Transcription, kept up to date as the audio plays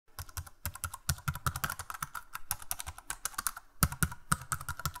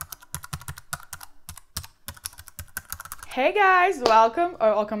Hey guys,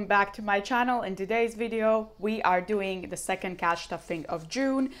 welcome back to my channel. In today's video we are doing the second cash stuffing of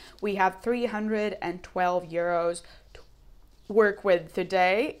June. We have 312 euros to work with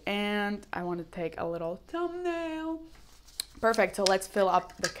today, and I want to take a little thumbnail. Perfect. So let's fill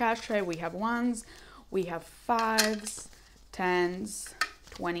up the cash tray. We have ones, we have fives, tens,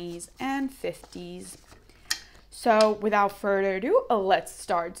 20s and 50s. So without further ado, let's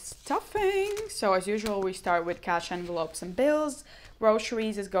start stuffing. So as usual, we start with cash envelopes and bills.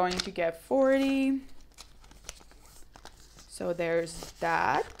 Groceries is going to get 40. So there's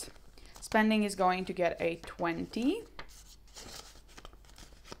that. Spending is going to get a 20.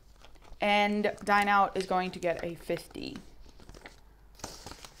 And dine out is going to get a 50.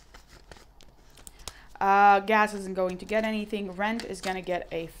 Gas isn't going to get anything. Rent is going to get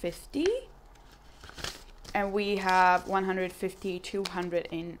a 50. And we have 150, 200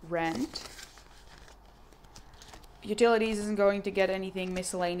 in rent. Utilities isn't going to get anything.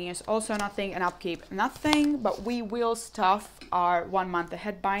 Miscellaneous, also nothing. And upkeep, nothing. But we will stuff our 1 month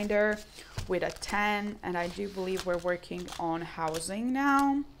ahead binder with a 10. And I do believe we're working on housing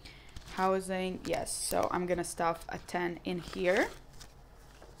now. Housing, yes. So I'm going to stuff a 10 in here.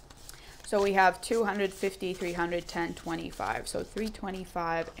 So we have 250, 310, 25. So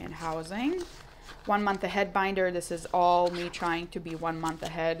 325 in housing. 1 month ahead binder. This is all me trying to be 1 month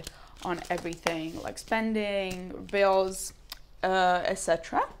ahead on everything like spending, bills,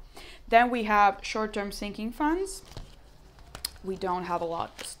 etc. Then we have short-term sinking funds. We don't have a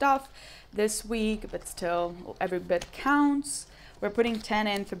lot of stuff this week, but still every bit counts. We're putting 10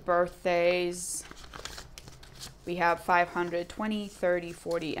 in for birthdays. We have 500, 20, 30,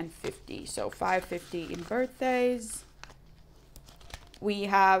 40, and 50. So 550 in birthdays. We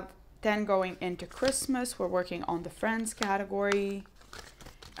have 10 going into Christmas. We're working on the friends category.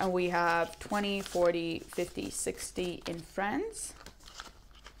 And we have 20, 40, 50, 60 in friends.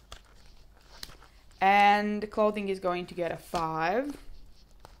 And clothing is going to get a 5.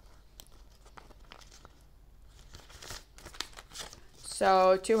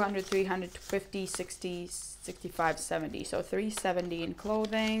 So 200, 350, 60, 65, 70. So 370 in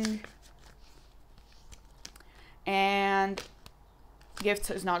clothing. And gifts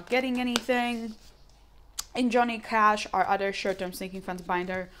is not getting anything. In Johnny Cash, our other short-term sinking funds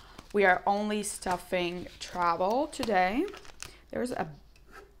binder, we are only stuffing travel today. There's a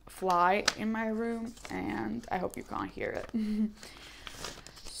fly in my room and I hope you can't hear it.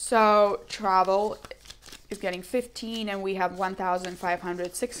 So travel is getting 15 and we have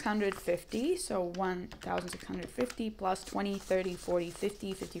 1,500, 650. So 1,650 plus 20, 30, 40,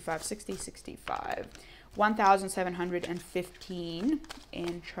 50, 55, 60, 65. 1,715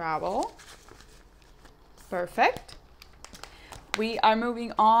 in travel. Perfect. We are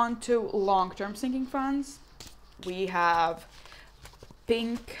moving on to long-term sinking funds. We have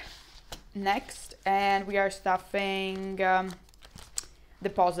pink next, and we are stuffing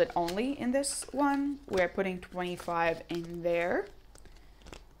deposit only in this one. We're putting 25 in there.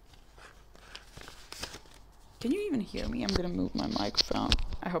 Can you even hear me? I'm gonna move my microphone.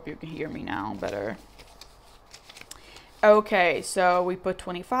 I hope you can hear me now better. Okay, so we put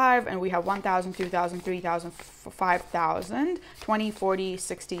 25 and we have 1,000, 2,000, 3,000, 5,000, 20, 40,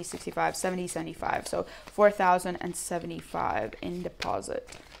 60, 65, 70, 75. So 4,075 in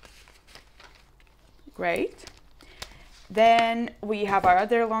deposit. Great. Then we have our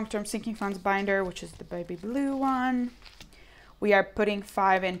other long-term sinking funds binder, which is the baby blue one. We are putting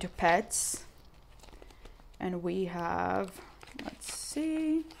 5 into pets. And we have, let's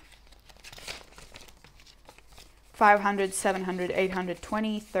see, 500, 700, 800,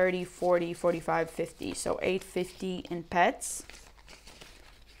 20, 30, 40, 45, 50. So 850 in pets.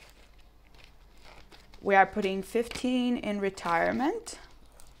 We are putting 15 in retirement.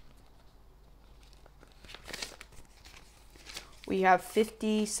 We have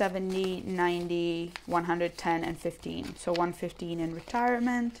 50, 70, 90, 110, and 15. So 115 in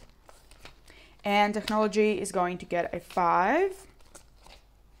retirement. And technology is going to get a 5.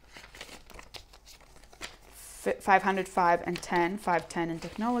 505 and 10, 510 in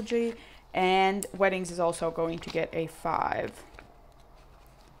technology, and weddings is also going to get a 5.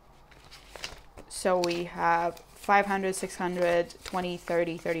 So we have 500, 600, 20,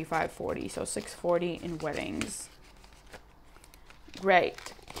 30, 35, 40. So 640 in weddings.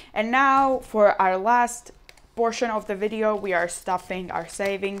 Great. And now for our last portion of the video, we are stuffing our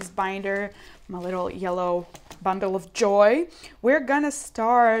savings binder, my little yellow bundle of joy. We're gonna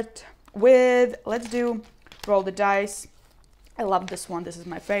start with, let's do roll the dice. I love this one. This is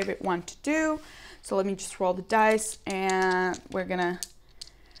my favorite one to do. So let me just roll the dice and we're gonna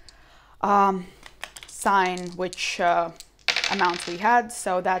sign which amounts we had.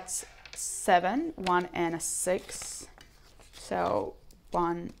 So that's 7, 1 and a 6. So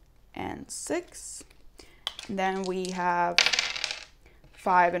 1 and 6. And then we have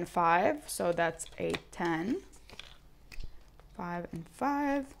 5 and 5. So that's a 10. 5 and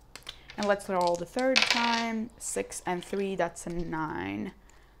 5. And let's roll the third time. 6 and 3, that's a 9.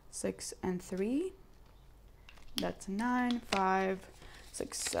 6 and 3, that's 9. 5,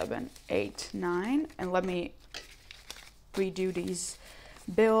 6, 7, 8, 9. And let me redo these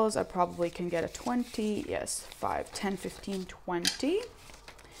bills. I probably can get a 20. Yes, 5, 10, 15, 20.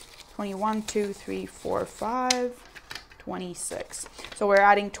 21, 2, 3, 4, 5, 26. So we're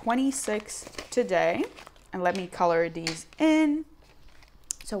adding 26 today. And let me color these in.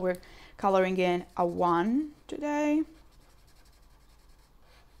 So we're coloring in a 1 today.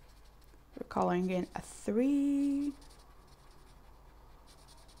 We're coloring in a 3.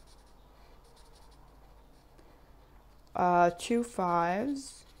 Two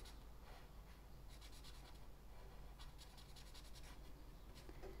 5s.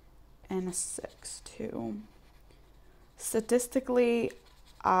 And a 6 too. Statistically,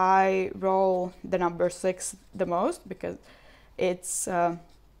 I roll the number 6 the most because it's the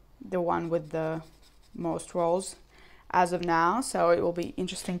one with the most rolls as of now. So it will be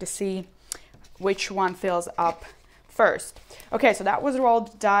interesting to see which one fills up first. Okay, so that was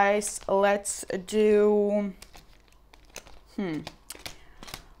rolled dice. Let's do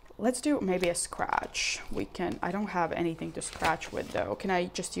let's do maybe a scratch. We can, I don't have anything to scratch with though. Can I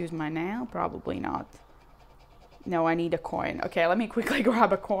just use my nail? Probably not. No, I need a coin. Okay, let me quickly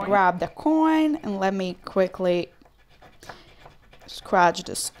grab a coin. Grab the coin and let me quickly scratch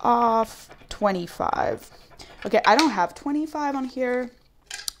this off. 25. Okay, I don't have 25 on here.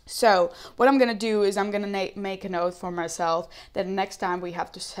 So what I'm gonna do is I'm gonna make a note for myself that next time we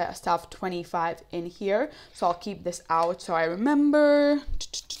have to stuff 25 in here. So I'll keep this out so I remember.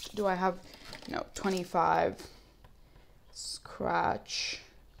 Do I have, no, 25 scratch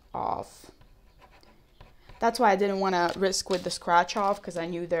off. That's why I didn't want to risk with the scratch off because I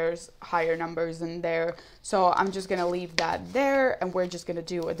knew there's higher numbers in there. So I'm just going to leave that there and we're just going to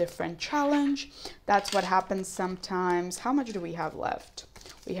do a different challenge. That's what happens sometimes. How much do we have left?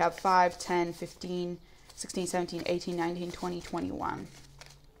 We have 5, 10, 15, 16, 17, 18, 19, 20, 21.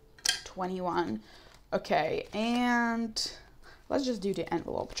 21. Okay, and let's just do the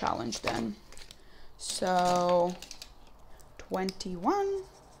envelope challenge then. So 21.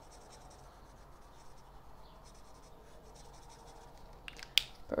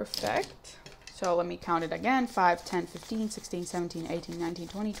 Perfect. So let me count it again. 5, 10, 15, 16, 17, 18, 19,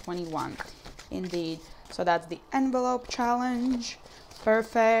 20, 21. Indeed. So that's the envelope challenge.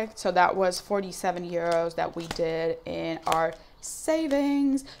 Perfect. So that was 47 euros that we did in our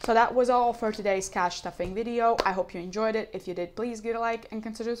savings. So that was all for today's cash stuffing video. I hope you enjoyed it. If you did, please give it a like and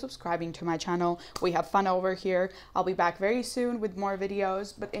consider subscribing to my channel. We have fun over here. I'll be back very soon with more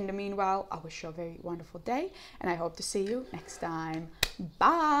videos, but in the meanwhile, I wish you a very wonderful day and I hope to see you next time.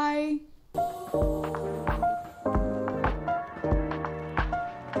 Bye.